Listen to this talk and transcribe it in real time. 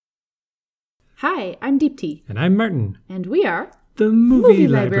Hi, I'm Deepti. And I'm Martin. And we are the Movie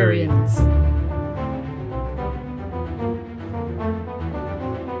Librarians.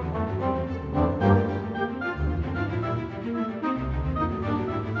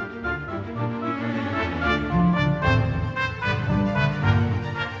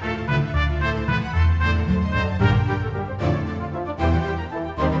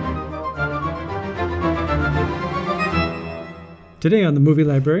 Today on the Movie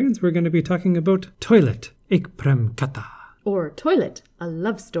Librarians, we're going to be talking about Toilet, Ik Prem Katha. Or Toilet, a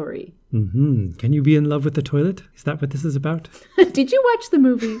love story. Can you be in love with the toilet? Is that what this is about? Did you watch the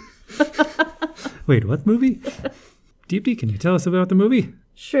movie? Wait, what movie? Deepti, can you tell us about the movie?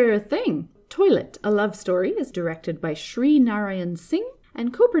 Sure thing. Toilet, a love story is directed by Sri Narayan Singh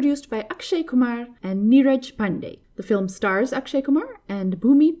and co-produced by Akshay Kumar and Neeraj Pandey. The film stars Akshay Kumar and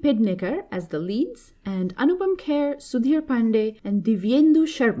Bhumi Pednekar as the leads, and Anupam Kher, Sudhir Pandey, and Divyendu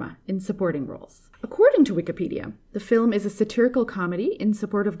Sharma in supporting roles. According to Wikipedia, the film is a satirical comedy in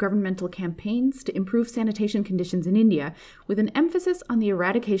support of governmental campaigns to improve sanitation conditions in India, with an emphasis on the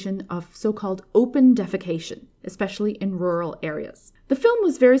eradication of so-called open defecation, especially in rural areas. The film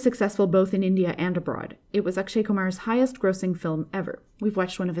was very successful both in India and abroad. It was Akshay Kumar's highest-grossing film ever. We've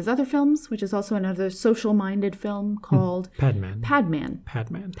watched one of his other films, which is also another social-minded film called Padman,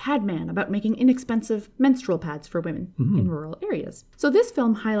 about making inexpensive menstrual pads for women in rural areas. So this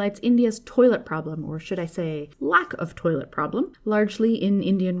film highlights India's toilet problem, or should I say lack of toilet problem, largely in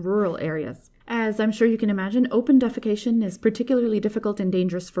Indian rural areas. As I'm sure you can imagine, open defecation is particularly difficult and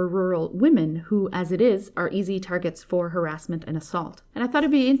dangerous for rural women who, as it is, are easy targets for harassment and assault. And I thought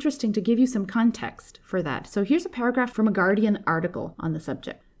it'd be interesting to give you some context for that. So here's a paragraph from a Guardian article on the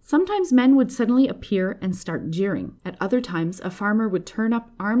subject. Sometimes men would suddenly appear and start jeering. At other times, a farmer would turn up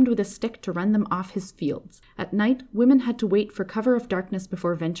armed with a stick to run them off his fields. At night, women had to wait for cover of darkness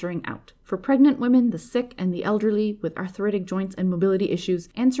before venturing out. For pregnant women, the sick, and the elderly with arthritic joints and mobility issues,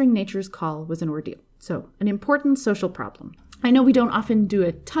 answering nature's call was an ordeal. So, an important social problem. I know we don't often do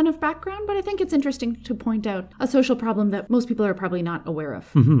a ton of background, but I think it's interesting to point out a social problem that most people are probably not aware of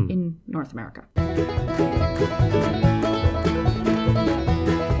in North America.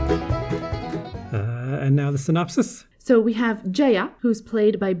 And now the synopsis. So we have Jaya, who's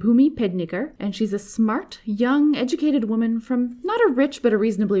played by Bhumi Pednekar, and she's a smart, young, educated woman from not a rich but a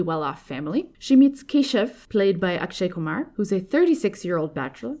reasonably well-off family. She meets Keshav, played by Akshay Kumar, who's a 36-year-old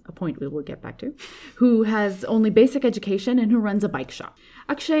bachelor, a point we will get back to, who has only basic education and who runs a bike shop.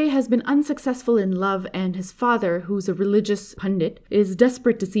 Akshay has been unsuccessful in love, and his father, who's a religious pundit, is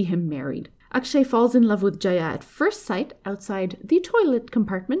desperate to see him married. Akshay falls in love with Jaya at first sight outside the toilet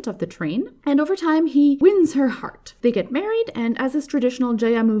compartment of the train, and over time he wins her heart. They get married, and as is traditional,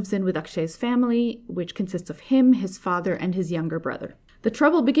 Jaya moves in with Akshay's family, which consists of him, his father, and his younger brother. The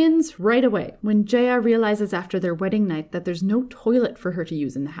trouble begins right away, when Jaya realizes after their wedding night that there's no toilet for her to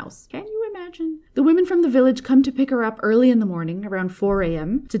use in the house. Can you imagine? The women from the village come to pick her up early in the morning, around 4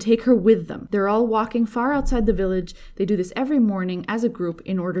 a.m., to take her with them. They're all walking far outside the village. They do this every morning as a group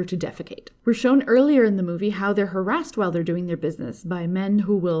in order to defecate. We're shown earlier in the movie how they're harassed while they're doing their business by men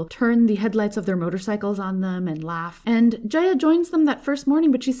who will turn the headlights of their motorcycles on them and laugh. And Jaya joins them that first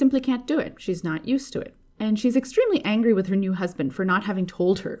morning, but she simply can't do it. She's not used to it. And she's extremely angry with her new husband for not having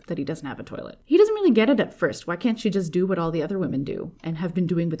told her that he doesn't have a toilet. He doesn't really get it at first. Why can't she just do what all the other women do and have been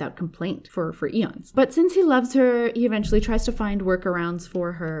doing without complaint for eons? But since he loves her, he eventually tries to find workarounds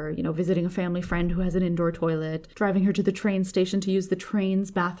for her, visiting a family friend who has an indoor toilet, driving her to the train station to use the train's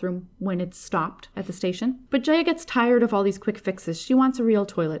bathroom when it's stopped at the station. But Jaya gets tired of all these quick fixes. She wants a real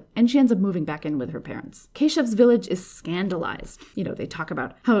toilet, and she ends up moving back in with her parents. Keshav's village is scandalized. They talk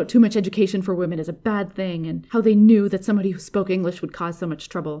about how too much education for women is a bad thing, and how they knew that somebody who spoke English would cause so much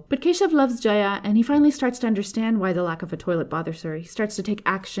trouble. But Keshav loves Jaya, and he finally starts to understand why the lack of a toilet bothers her. He starts to take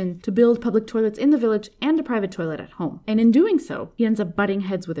action to build public toilets in the village and a private toilet at home. And in doing so, he ends up butting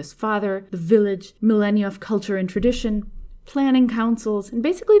heads with his father, the village, millennia of culture and tradition, planning councils, and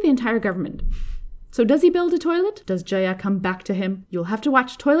basically the entire government. So does he build a toilet? Does Jaya come back to him? You'll have to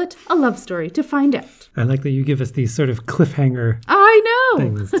watch Toilet, a love story, to find out. I like that you give us these sort of cliffhanger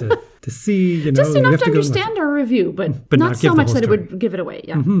things to see, Just enough to understand our review, but not so much that it would give it away.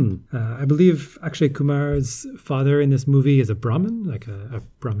 Yeah. I believe Akshay Kumar's father in this movie is a Brahmin, like a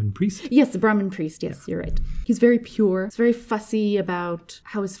Brahmin priest. Yes, a Brahmin priest. Yes, you're right. He's very pure. He's very fussy about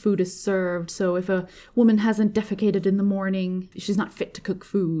how his food is served. So if a woman hasn't defecated in the morning, she's not fit to cook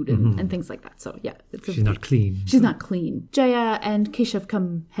food and things like that. So yeah. She's not clean. She's not clean. Jaya and Keshav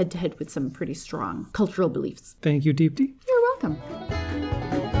come head to head with some pretty strong cultural beliefs. Thank you, Deepti. You're welcome.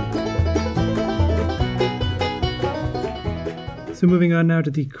 So moving on now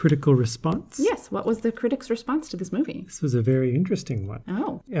to the critical response. Yes, what was the critics' response to this movie? This was a very interesting one.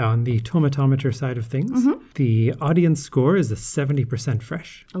 Oh. On the tomatometer side of things, the audience score is a 70%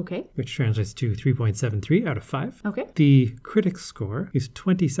 fresh, Okay. which translates to 3.73 out of 5. Okay. The critics score is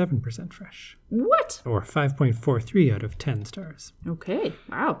 27% fresh, What? or 5.43 out of 10 stars. Okay.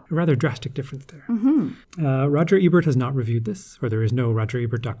 Wow. A rather drastic difference there. Roger Ebert has not reviewed this, or there is no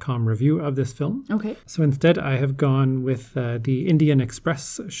rogerebert.com review of this film. Okay. So instead, I have gone with the Indian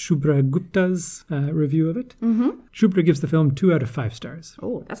Express Shubhra Gupta's review of it. Shubhra gives the film 2 out of 5 stars.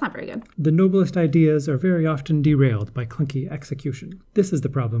 Oh, that's not very good. The noblest ideas are very often derailed by clunky execution. This is the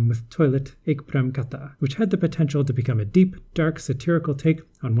problem with Toilet Ek Prem Katha, which had the potential to become a deep, dark, satirical take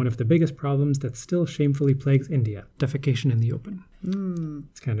on one of the biggest problems that still shamefully plagues India, defecation in the open.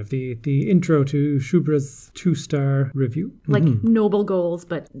 It's kind of the intro to Shubhra's 2-star review. Like noble goals,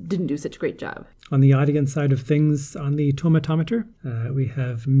 but didn't do such a great job. On the audience side of things, on the tomatometer, we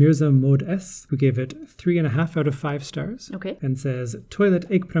have Mirza Mod S, who gave it 3.5 out of 5 stars. Okay. And says, Toilet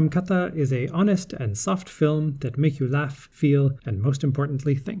Ek Prem Katha is a honest and soft film that make you laugh, feel, and most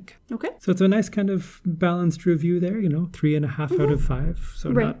importantly, think. Okay. So it's a nice kind of balanced review there, 3.5 out of 5. So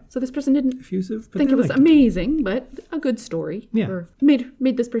Right. not So this person didn't effusive, but think they it was liked amazing, but a good story. Yeah. Or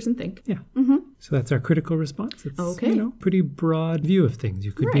made this person think. Yeah. So that's our critical response. It's, Okay. Pretty broad view of things.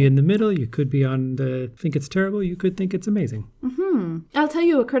 You could be Right. in the middle. You could be on the think it's terrible. You could think it's amazing. I'll tell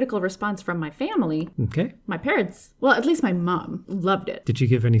you a critical response from my family. Okay. My parents, well, at least my mom, loved it. Did you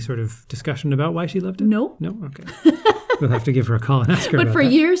give any sort of discussion about why she loved it? No. No? Okay. We'll have to give her a call and ask her But about for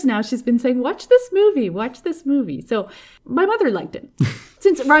that. years now, she's been saying, watch this movie. So my mother liked it.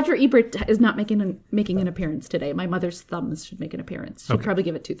 Since Roger Ebert is not making an appearance today, my mother's thumbs should make an appearance. She'd probably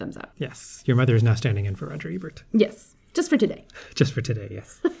give it 2 thumbs up. Yes. Your mother is now standing in for Roger Ebert. Yes, just for today. Just for today,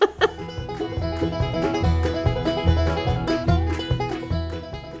 yes.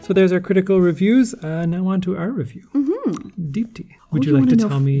 So there's our critical reviews. Now on to our review. Deepti, would you like to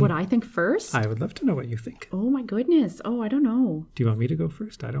tell me what I think first? I would love to know what you think. Oh my goodness. Oh, I don't know. Do you want me to go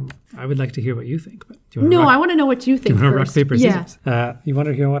first? I would like to hear what you think. But do you want No, to I want to know what you think do you want to rock, first. paper, Yeah. scissors? You want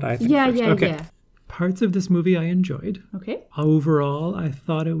to hear what I think Yeah, first? yeah, Okay. yeah. Parts of this movie I enjoyed. Okay. Overall, I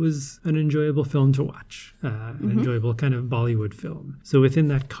thought it was an enjoyable film to watch, an enjoyable kind of Bollywood film. So within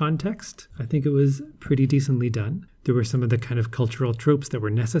that context, I think it was pretty decently done. There were some of the kind of cultural tropes that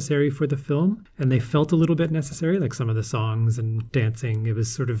were necessary for the film, and they felt a little bit necessary, like some of the songs and dancing. It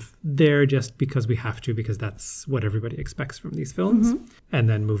was sort of there just because we have to, because that's what everybody expects from these films, and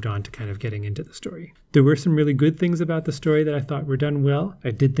then moved on to kind of getting into the story. There were some really good things about the story that I thought were done well. I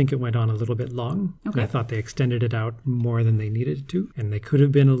did think it went on a little bit long, and I thought they extended it out more than they needed to, and they could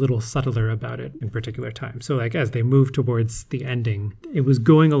have been a little subtler about it in particular times. So like as they moved towards the ending, it was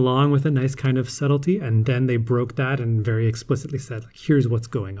going along with a nice kind of subtlety, and then they broke that and very explicitly said, like, here's what's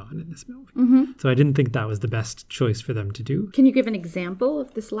going on in this movie. So I didn't think that was the best choice for them to do. Can you give an example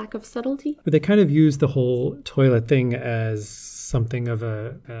of this lack of subtlety? But they kind of used the whole toilet thing as something of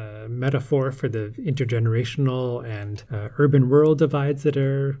a metaphor for the intergenerational and urban-rural divides that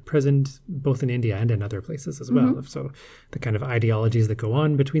are present both in India and in other places as well. So the kind of ideologies that go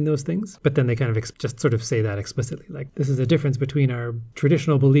on between those things. But then they kind of just sort of say that explicitly, like, this is a difference between our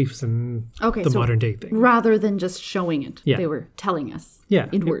traditional beliefs and the modern day thing. Rather than just showing it, Yeah. they were telling us Yeah,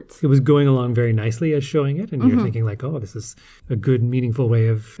 in words. It was going along very nicely as showing it, and you're thinking like, oh, this is a good, meaningful way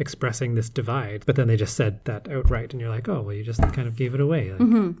of expressing this divide. But then they just said that outright, and you're like, oh, well, you just kind of gave it away.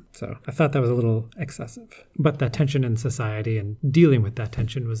 Like, So I thought that was a little excessive. But that tension in society and dealing with that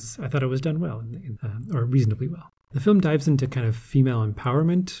tension I thought it was done well, or reasonably well. The film dives into kind of female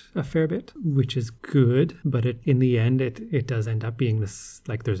empowerment a fair bit, which is good, but in the end, it does end up being this,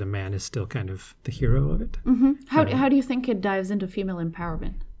 like, there's a man is still kind of the hero of it. How do you think it dives into female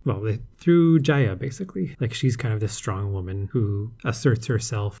empowerment? Well, through Jaya, basically. Like, she's kind of this strong woman who asserts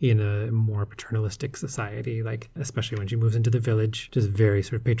herself in a more paternalistic society, like, especially when she moves into the village, just very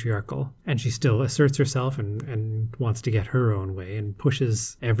sort of patriarchal. And she still asserts herself and wants to get her own way and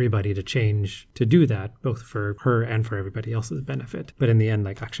pushes everybody to change to do that, both for her and for everybody else's benefit. But in the end,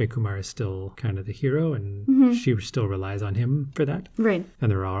 like, Akshay Kumar is still kind of the hero, and she still relies on him for that. Right.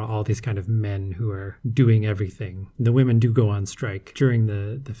 And there are all these kind of men who are doing everything. The women do go on strike during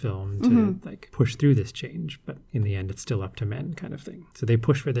the the film to like push through this change. But in the end, it's still up to men kind of thing. So they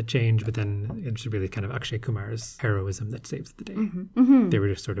push for the change, but then it's really kind of Akshay Kumar's heroism that saves the day. They were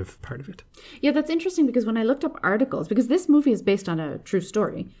just sort of part of it. Yeah, that's interesting because when I looked up articles, because this movie is based on a true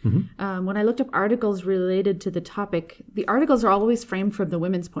story, when I looked up articles related to the topic, the articles are always framed from the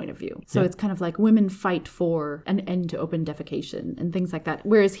women's point of view. So it's kind of like women fight for an end to open defecation and things like that.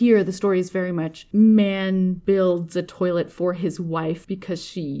 Whereas here, the story is very much man builds a toilet for his wife because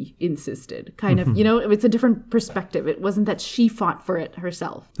she insisted. Kind of, you know, it's a different perspective. It wasn't that she fought for it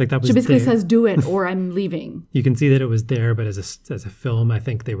herself. Like that was she basically there. says, do it or I'm leaving. You can see that it was there, but as a film, I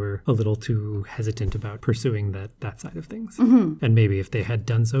think they were a little too hesitant about pursuing that side of things. And maybe if they had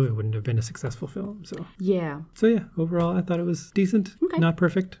done so, it wouldn't have been a successful film. So yeah, overall, I thought it was decent. Okay. Not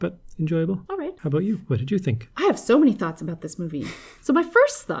perfect, but enjoyable. All right. How about you? What did you think? I have so many thoughts about this movie. So my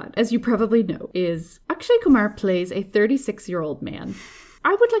first thought, as you probably know, is Akshay Kumar plays a 36-year-old man.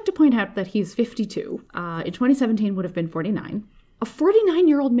 I would like to point out that he's 52. In 2017 would have been 49. A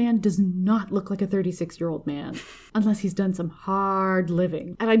 49-year-old man does not look like a 36-year-old man unless he's done some hard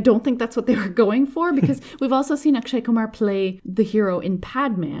living. And I don't think that's what they were going for, because we've also seen Akshay Kumar play the hero in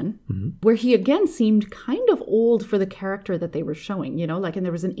Padman, where he again seemed kind of old for the character that they were showing, you know, like, and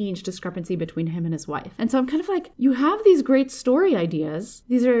there was an age discrepancy between him and his wife. And so I'm kind of like, you have these great story ideas.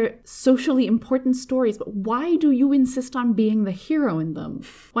 These are socially important stories, but why do you insist on being the hero in them?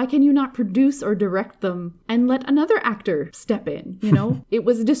 Why can you not produce or direct them and let another actor step in? You know, it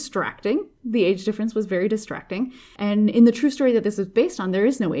was distracting. The age difference was very distracting. And in the true story that this is based on, there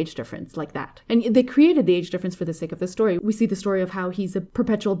is no age difference like that. And they created the age difference for the sake of the story. We see the story of how he's a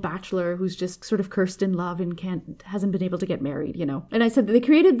perpetual bachelor who's just sort of cursed in love and hasn't been able to get married, you know. And I said that they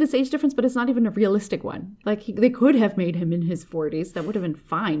created this age difference, but it's not even a realistic one. Like, they could have made him in his 40s. That would have been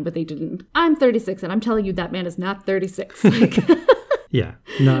fine, but they didn't. I'm 36, and I'm telling you that man is not 36. Like... Yeah,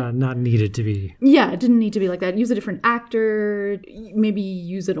 not needed to be. Yeah, it didn't need to be like that. Use a different actor, maybe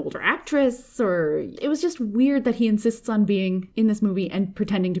use an older actress, or it was just weird that he insists on being in this movie and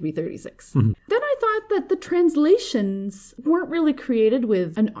pretending to be 36. Then I thought that the translations weren't really created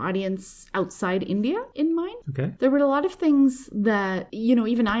with an audience outside India in mind. Okay. There were a lot of things that, you know,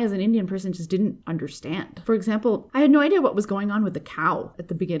 even I as an Indian person just didn't understand. For example, I had no idea what was going on with the cow at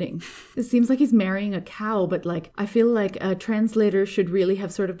the beginning. It seems like he's marrying a cow, but like, I feel like a translator should really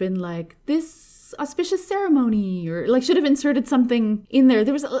have sort of been like, this auspicious ceremony, or like should have inserted something in there.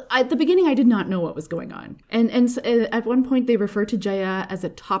 There was, at the beginning, I did not know what was going on. And so, at one point they refer to Jaya as a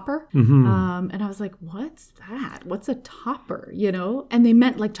topper. And I was like, what's that? What's a topper? You know? And they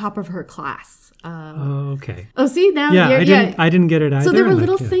meant like top of her class. Okay. Oh, see, now I didn't get it either. So there were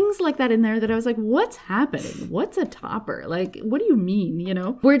little things like that in there that I was like, what's happening? What's a topper? Like, what do you mean? You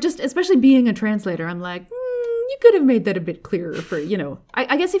know? We're just, especially being a translator, I'm like, you could have made that a bit clearer for, you know,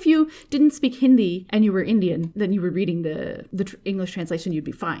 I guess if you didn't speak Hindi and you were Indian, then you were reading the English translation, you'd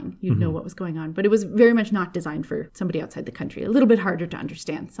be fine. You'd know what was going on. But it was very much not designed for somebody outside the country. A little bit harder to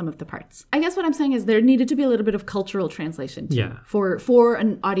understand some of the parts. I guess what I'm saying is there needed to be a little bit of cultural translation too, for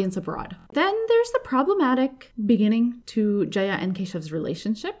an audience abroad. Then there's the problematic beginning to Jaya and Keshav's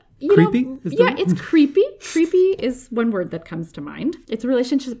relationship. Creepy? It's creepy. Creepy is one word that comes to mind. It's a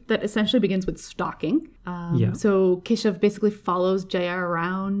relationship that essentially begins with stalking. So Keshav basically follows Jaya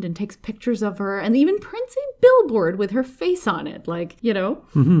around and takes pictures of her and even prints a billboard with her face on it, like, you know.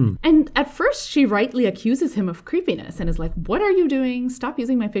 And at first she rightly accuses him of creepiness and is like, what are you doing? Stop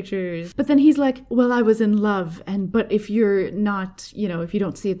using my pictures. But then he's like, well, I was in love, but if you're not, you know, if you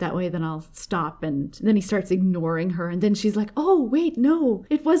don't see it that way, then I'll stop. And then he starts ignoring her, and then she's like, oh, wait, no,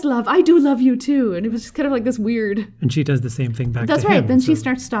 it was love. I do love you too. And it was just kind of like this weird... And she does the same thing back to him. That's right. Then she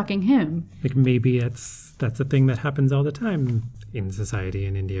starts stalking him. Like, maybe that's a thing that happens all the time in society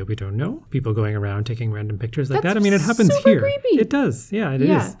in India. We don't know. People going around taking random pictures like that. I mean, it happens super here. Creepy. It does. Yeah, it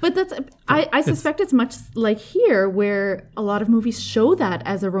is. But that's... I suspect it's much like here, where a lot of movies show that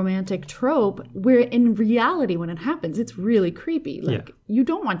as a romantic trope, where in reality, when it happens, it's really creepy. Like, you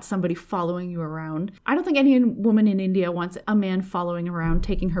don't want somebody following you around. I don't think any woman in India wants a man following around,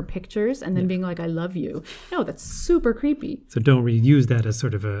 taking her pictures, and then being like, I love you. No, that's super creepy. So don't use that as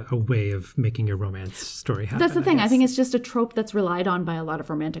sort of a way of making your romance story happen. That's the thing. I think it's just a trope that's relied on by a lot of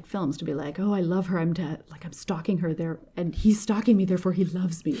romantic films to be like, oh, I love her. I'm stalking her there, and he's stalking me, therefore he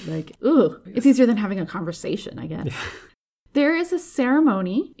loves me. Like, ugh. It's easier than having a conversation, I guess. Yeah. There is a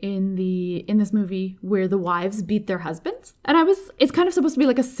ceremony in this movie where the wives beat their husbands. And it's kind of supposed to be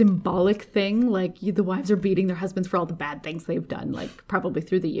like a symbolic thing. Like, the wives are beating their husbands for all the bad things they've done, like probably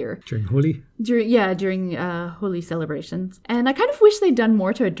through the year. During Holi? During Holi celebrations. And I kind of wish they'd done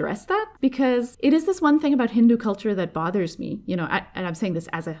more to address that. because it is this one thing about Hindu culture that bothers me, and I'm saying this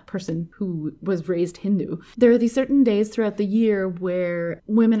as a person who was raised Hindu. There are these certain days throughout the year where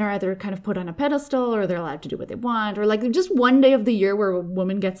women are either kind of put on a pedestal or they're allowed to do what they want, or like just one day of the year where a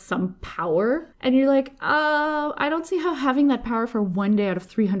woman gets some power and you're like, I don't see how having that power for one day out of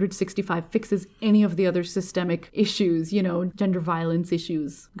 365 fixes any of the other systemic issues, gender violence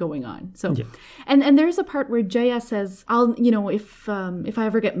issues going on. So, and there's a part where Jaya says, if I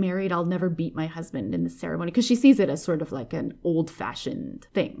ever get married, I'll never beat my husband in the ceremony, because she sees it as sort of like an old-fashioned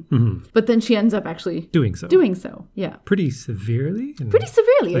thing. Mm-hmm. But then she ends up actually doing so. Yeah. Pretty severely?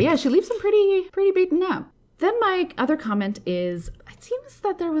 Yeah. She leaves him pretty beaten up. Then my other comment is, it seems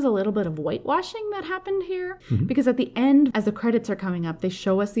that there was a little bit of whitewashing that happened here, because at the end, as the credits are coming up, they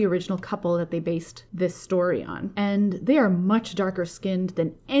show us the original couple that they based this story on. And they are much darker skinned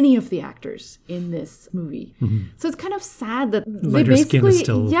than any of the actors in this movie. Mm-hmm. So it's kind of sad that they basically, skin is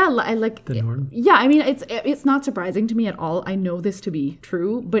still the norm. Yeah, I mean, it's not surprising to me at all. I know this to be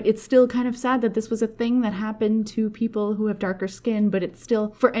true, but it's still kind of sad that this was a thing that happened to people who have darker skin, but it's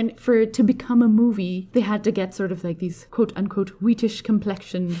still, for it to become a movie, they had to get sort of like these quote unquote wheatish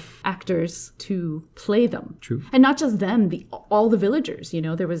complexion actors to play them. True. And not just them, all the villagers,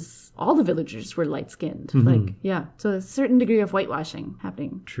 all the villagers were light skinned. Mm-hmm. So a certain degree of whitewashing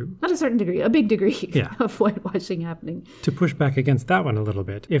happening. True. Not a certain degree, a big degree of whitewashing happening. To push back against that one a little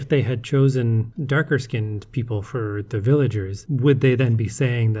bit, if they had chosen darker skinned people for the villagers, would they then be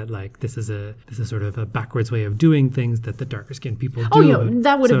saying that like this is sort of a backwards way of doing things that the darker skinned people do? Oh yeah,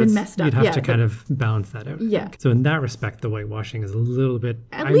 that would have been messed up. You'd have to kind of balance that out. Yeah. So in that respect, the whitewashing is a little bit,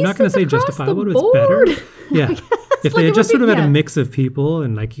 I'm not going to say justifiable, but it's better. Yeah. If they had just sort of had a mix of people,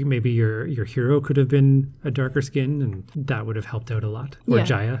 and like maybe your hero could have been a darker skin, and that would have helped out a lot. Or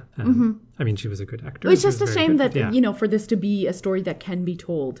Jaya. I mean, she was a good actor. It's just a shame that, for this to be a story that can be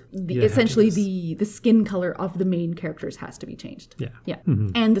told, essentially the skin color of the main characters has to be changed. Yeah. Yeah. Mm-hmm.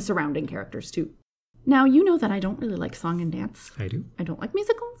 And the surrounding characters too. Now, you know that I don't really like song and dance. I do. I don't like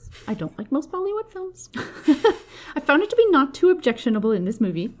musicals. I don't like most Bollywood films. I found it to be not too objectionable in this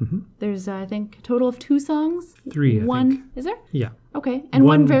movie. Mm-hmm. There's, I think, a total of 2 songs. 3, I think. Is there? Yeah. Okay. And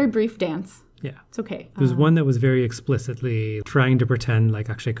one very brief dance. Yeah. It's okay. There's one that was very explicitly trying to pretend like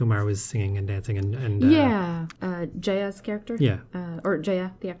Akshay Kumar was singing and dancing and Jaya's character? Yeah. Or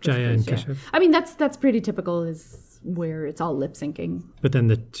Jaya, the actress. Jaya and Keshav. I mean, that's pretty typical, is where it's all lip syncing. But then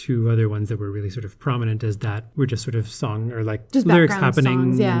the 2 other ones that were really sort of prominent as that were just sort of song or like just lyrics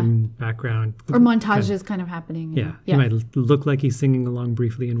happening songs, in background. Or montages kind of happening. Yeah. He might look like he's singing along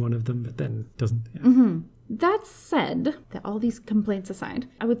briefly in one of them, but then doesn't. Yeah. Mm-hmm. That said, that all these complaints aside,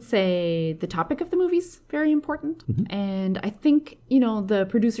 I would say the topic of the movie's very important. Mm-hmm. And I think, the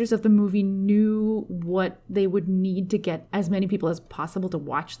producers of the movie knew what they would need to get as many people as possible to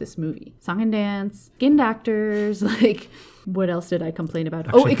watch this movie. Song and dance, skinned actors, what else did I complain about?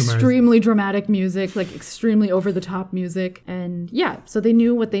 Extremely dramatic music, extremely over-the-top music. And so they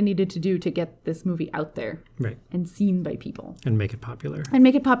knew what they needed to do to get this movie out there. Right. And seen by people. And make it popular.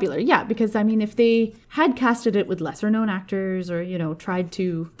 Yeah, because, I mean, if they had casted it with lesser-known actors or, tried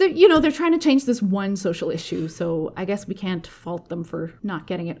to... They're trying to change this one social issue, so I guess we can't fault them for not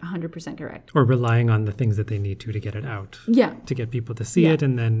getting it 100% correct. Or relying on the things that they need to get it out. Yeah. To get people to see it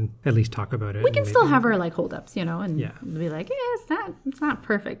and then at least talk about it. We can still have our, holdups, and be like, it's not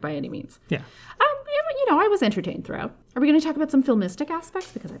perfect by any means. Yeah. I was entertained throughout. Are we going to talk about some filmistic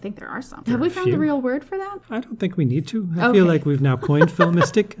aspects? Because I think there are some. Have we found the real word for that? I don't think we need to. I feel like we've now coined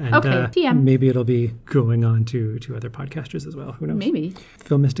filmistic. And maybe it'll be going on to other podcasters as well. Who knows? Maybe.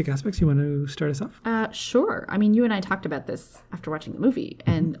 Filmistic aspects, you want to start us off? Sure. I mean, you and I talked about this after watching the movie,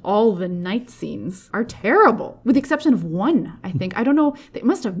 and all the night scenes are terrible, with the exception of one, I think. I don't know. They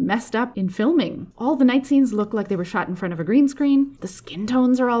must have messed up in filming. All the night scenes look like they were shot in front of a green screen. The skin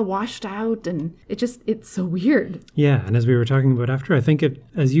tones are all washed out, and it's so weird. Yeah. And as we were talking about after, I think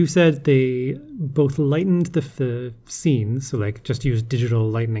as you said, they both lightened the scenes, so just used digital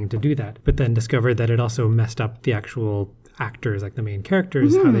lightening to do that, but then discovered that it also messed up the actual actors, the main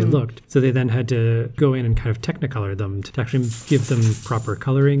characters, how they looked. So they then had to go in and kind of technicolor them to actually give them proper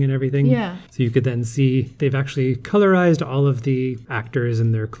coloring and everything. Yeah. So you could then see they've actually colorized all of the actors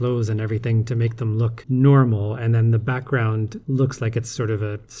and their clothes and everything to make them look normal. And then the background looks like it's sort of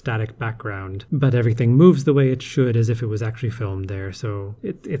a static background, but everything moves the way it should as if it was actually filmed there. So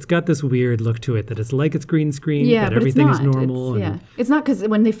it's got this weird look to it that it's like it's green screen, but everything is normal. It's not, because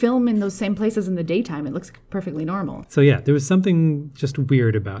when they film in those same places in the daytime, it looks perfectly normal. So there was something just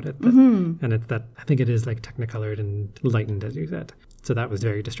weird about it. And it's that I think it is technicolored and lightened, as you said. So that was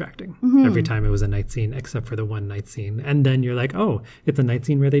very distracting. Every time it was a night scene, except for the one night scene. And then you're like, oh, it's a night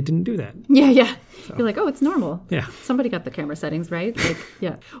scene where they didn't do that. Yeah. So. You're like, oh, it's normal. Yeah. Somebody got the camera settings right. Like,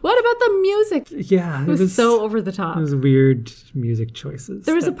 yeah. What about the music? Yeah. It was so over the top. It was weird music choices.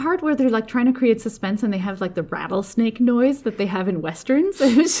 There was a part where they're like trying to create suspense and they have like the rattlesnake noise that they have in Westerns.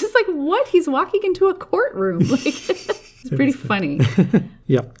 And it was just like, what? He's walking into a courtroom. Like, it's pretty funny.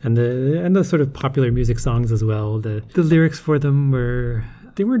 Yep. And the sort of popular music songs as well. The lyrics for them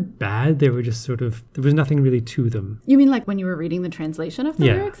they weren't bad. They were just sort of, there was nothing really to them. You mean like when you were reading the translation of the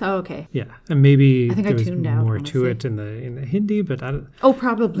lyrics? Oh, okay. Yeah. And maybe I think there was tuned out, more to it in the Hindi, but I don't. Oh,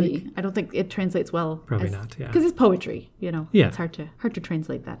 probably. I don't think it translates well. Probably not, yeah. Because it's poetry, you know. Yeah. It's hard to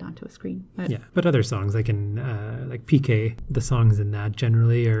translate that onto a screen. But. Yeah. But other songs, like in like PK, the songs in that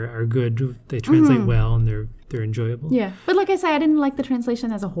generally are good. They translate well and they're enjoyable. Yeah. But like I said, I didn't like the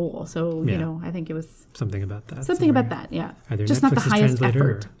translation as a whole. So, you know, I think it was... Something about that. Something about that, yeah. Either just Netflix's not the highest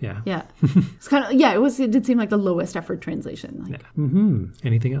effort. Yeah. It's kind of, it did seem like the lowest effort translation. Like. Yeah.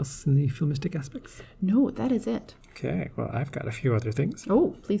 Anything else in the filmistic aspects? No, that is it. Okay, well, I've got a few other things.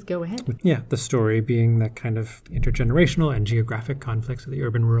 Oh, please go ahead. Yeah, the story being that kind of intergenerational and geographic conflicts of the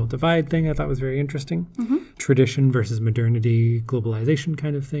urban-rural divide thing I thought was very interesting. Tradition versus modernity, globalization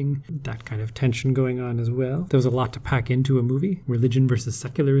kind of thing, that kind of tension going on as well. There was a lot to pack into a movie. Religion versus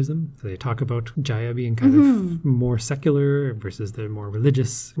secularism. So they talk about Jaya being kind of more secular versus the more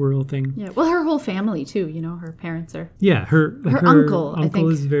religious rural thing. Yeah, well, her whole family too, you know, her parents are... Yeah, her uncle, I think,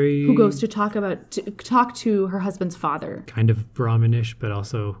 is very... Who goes to talk to her husband's father. Kind of Brahminish, but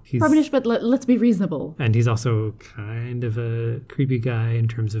also he's... Brahminish, but let's be reasonable. And he's also kind of a creepy guy in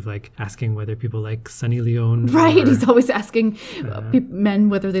terms of like asking whether people like Sunny Leone. Right, he's always asking men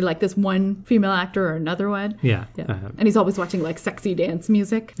whether they like this one female actor or another one. Yeah. And he's always watching like sexy dance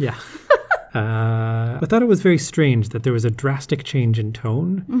music. Yeah. I thought it was very strange that there was a drastic change in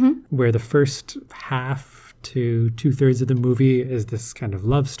tone where the first half to 2/3 of the movie is this kind of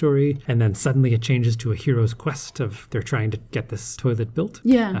love story, and then suddenly it changes to a hero's quest of they're trying to get this toilet built,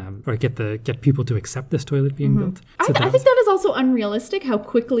 or get people to accept this toilet being built. So I think that is also unrealistic how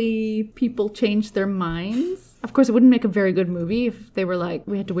quickly people change their minds. Of course, it wouldn't make a very good movie if they were like,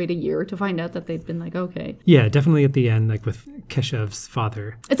 we had to wait a year to find out that they'd been like, okay. Yeah, definitely at the end, like with Keshev's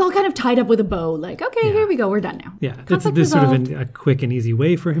father. It's all kind of tied up with a bow, like, okay, here we go, we're done now. Yeah, there's sort of a quick and easy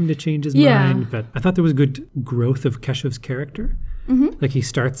way for him to change his mind, but I thought there was good growth of Keshev's character. Like he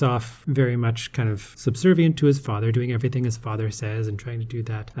starts off very much kind of subservient to his father, doing everything his father says and trying to do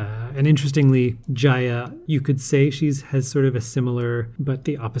that. And interestingly, Jaya, you could say has sort of a similar but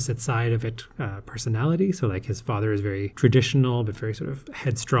the opposite side of it personality. So like his father is very traditional but very sort of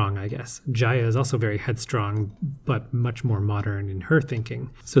headstrong, I guess. Jaya is also very headstrong but much more modern in her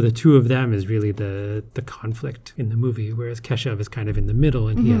thinking. So the two of them is really the conflict in the movie, whereas Keshav is kind of in the middle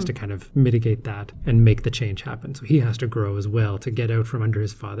and he has to kind of mitigate that and make the change happen. So he has to grow as well to get out from under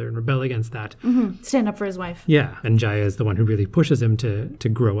his father and rebel against that. Stand up for his wife. Yeah, and Jaya is the one who really pushes him to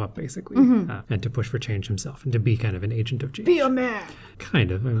grow up, basically, and to push for change himself and to be kind of an agent of change. Be a man.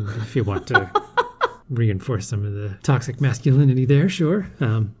 Kind of, I mean, if you want to reinforce some of the toxic masculinity there, sure.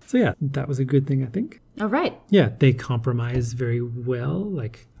 So yeah, that was a good thing, I think. All right. Yeah, they compromise very well,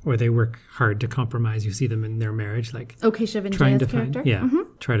 or they work hard to compromise. You see them in their marriage, like Keshav and trying Jaya's to character.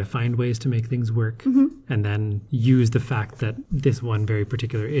 Try to find ways to make things work, and then use the fact that this one very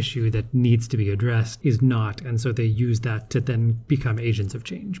particular issue that needs to be addressed is not, and so they use that to then become agents of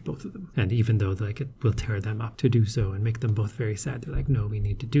change, both of them. And even though like it will tear them up to do so and make them both very sad, they're like, no, we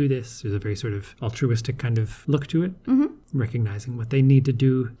need to do this. There's a very sort of altruistic kind of look to it, recognizing what they need to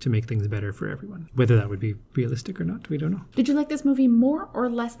do to make things better for everyone. Whether that would be realistic or not, we don't know. Did you like this movie more or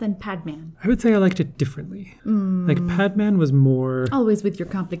less than Padman? I would say I liked it differently. Like Padman was more... Always with your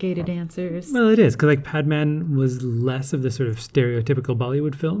complicated answers. Well, it is, because like Padman was less of the sort of stereotypical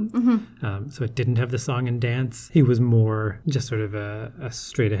Bollywood film. So it didn't have the song and dance. He was more just sort of a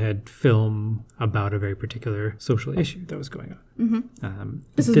straight-ahead film about a very particular social issue that was going on.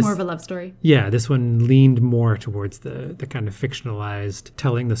 This is more of a love story. Yeah, this one leaned more towards the kind of fictionalized,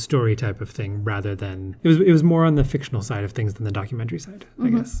 telling the story type of thing rather than... It was more on the fictional side of things than the documentary side, I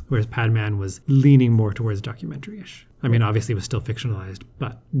guess. Whereas Padman was leaning more towards documentary-ish. I mean, obviously it was still fictionalized,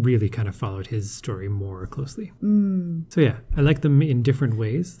 but really kind of followed his story more closely. So yeah, I like them in different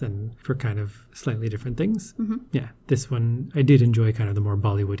ways than for kind of slightly different things. Yeah, this one, I did enjoy kind of the more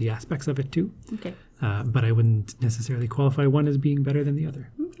Bollywood-y aspects of it too. Okay. But I wouldn't necessarily qualify one as being better than the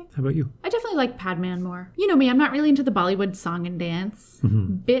other. Okay. How about you? I definitely like Padman more. You know me, I'm not really into the Bollywood song and dance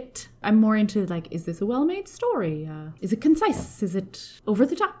bit. I'm more into like, is this a well-made story? Is it concise? Is it over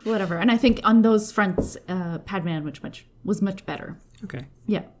the top? Whatever. And I think on those fronts, Padman was much better. Okay.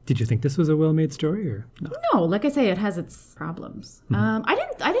 Yeah. Did you think this was a well-made story or no? No, like I say, it has its problems. I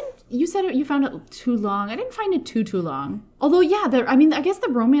didn't. You said you found it too long. I didn't find it too long. Although, yeah, I guess the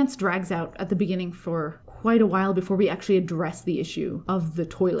romance drags out at the beginning for quite a while before we actually address the issue of the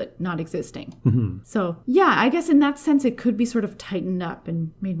toilet not existing. So, yeah, I guess in that sense, it could be sort of tightened up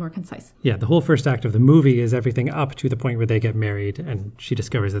and made more concise. Yeah, the whole first act of the movie is everything up to the point where they get married and she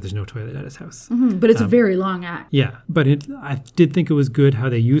discovers that there's no toilet at his house. But it's a very long act. Yeah, but I did think it was good how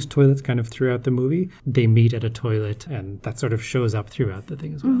they used toilets kind of throughout the movie. They meet at a toilet and that sort of shows up throughout the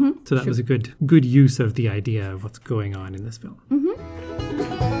thing as well. So that was a good use of the idea of what's going on in this film.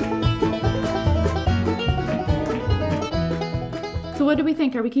 So what do we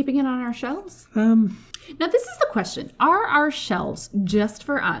think? Are we keeping it on our shelves? Now, this is the question. Are our shelves just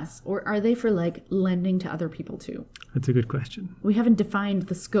for us, or are they for, like, lending to other people, too? That's a good question. We haven't defined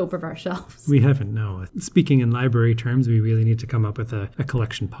the scope of our shelves. We haven't, no. Speaking in library terms, we really need to come up with a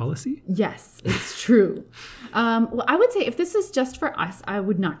collection policy. Yes, it's true. Well, I would say if this is just for us, I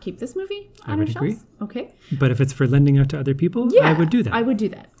would not keep this movie on our agree. shelves. Okay. But if it's for lending out to other people, I would do that. I would do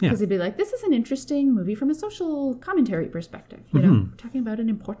that. Yeah. Because it'd be like, this is an interesting movie from a social commentary perspective. You know, talking about an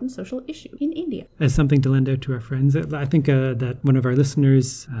important social issue in India. As something to lend out to our friends. I think that one of our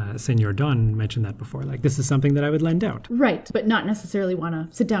listeners, Senor Don, mentioned that before. Like, this is something that I would lend out. Right, but not necessarily want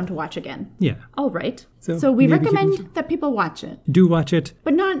to sit down to watch again. Yeah. All right. So we maybe recommend that people watch it. Do watch it.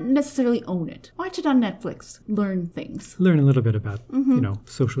 But not necessarily own it. Watch it on Netflix. Learn things. Learn a little bit about,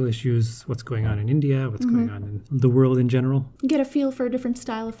 social issues, what's going on in India, what's going on in the world in general. Get a feel for a different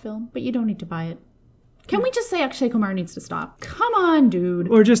style of film, but you don't need to buy it. Can we just say Akshay Kumar needs to stop? Come on, dude.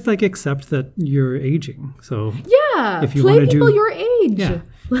 Or just like accept that you're aging. So yeah, if you play want to people do, your age. Yeah.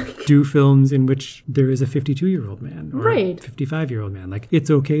 Do films in which there is a 52-year-old man or right. a 55-year-old man. Like,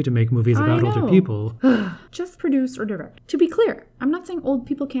 it's okay to make movies about older people. Just produce or direct. To be clear, I'm not saying old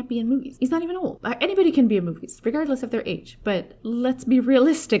people can't be in movies. He's not even old. Anybody can be in movies, regardless of their age. But let's be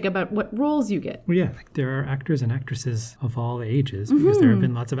realistic about what roles you get. Well, yeah, like there are actors and actresses of all ages because there have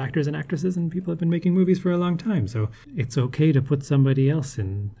been lots of actors and actresses and people have been making movies for a long time. So it's okay to put somebody else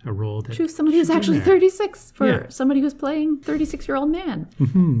in a role that choose somebody who's actually 36 for somebody who's playing 36-year-old man.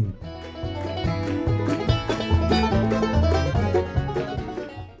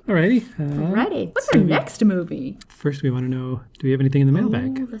 Alrighty. Alrighty. What's our next movie? First, we want to know, do we have anything in the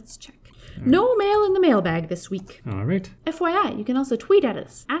mailbag? Let's check. No mail in the mailbag this week. All right. FYI, you can also tweet at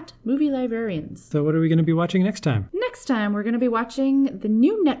us at Movie Librarians. So what are we going to be watching next time? Next time, we're going to be watching the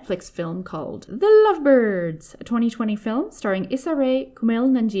new Netflix film called The Lovebirds, a 2020 film starring Issa Rae, Kumail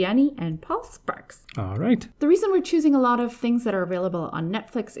Nanjiani, and Paul Sparks. All right. The reason we're choosing a lot of things that are available on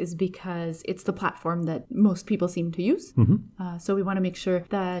Netflix is because it's the platform that most people seem to use. So we want to make sure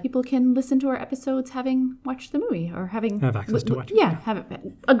that people can listen to our episodes having watched the movie or having... have access to watch it. Yeah, have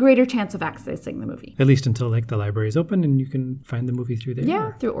a greater chance of accessing the movie. At least until like the library is open and you can find the movie through there.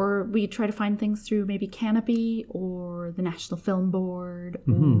 Yeah, or we try to find things through maybe Canopy or the National Film Board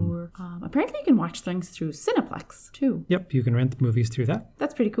or apparently you can watch things through Cineplex too. Yep, you can rent movies through that.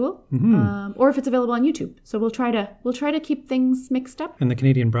 That's pretty cool. Or if it's available on YouTube. So we'll try to keep things mixed up. And the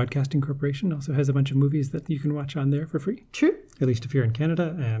Canadian Broadcasting Corporation also has a bunch of movies that you can watch on there for free. True. At least if you're in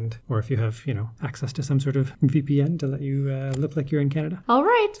Canada or if you have, access to some sort of VPN to let you look like you're in Canada. All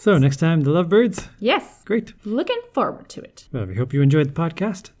right. So next time, The Lovebirds. Yes. Great. Looking forward to it. Well, we hope you enjoyed the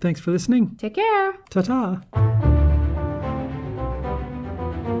podcast. Thanks for listening. Take care. Ta-ta.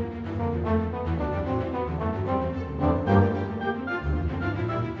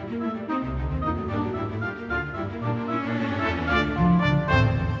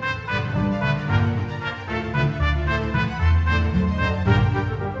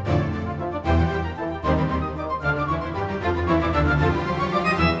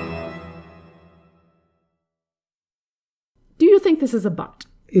 Do you think this is a bot?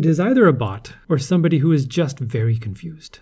 It is either a bot or somebody who is just very confused.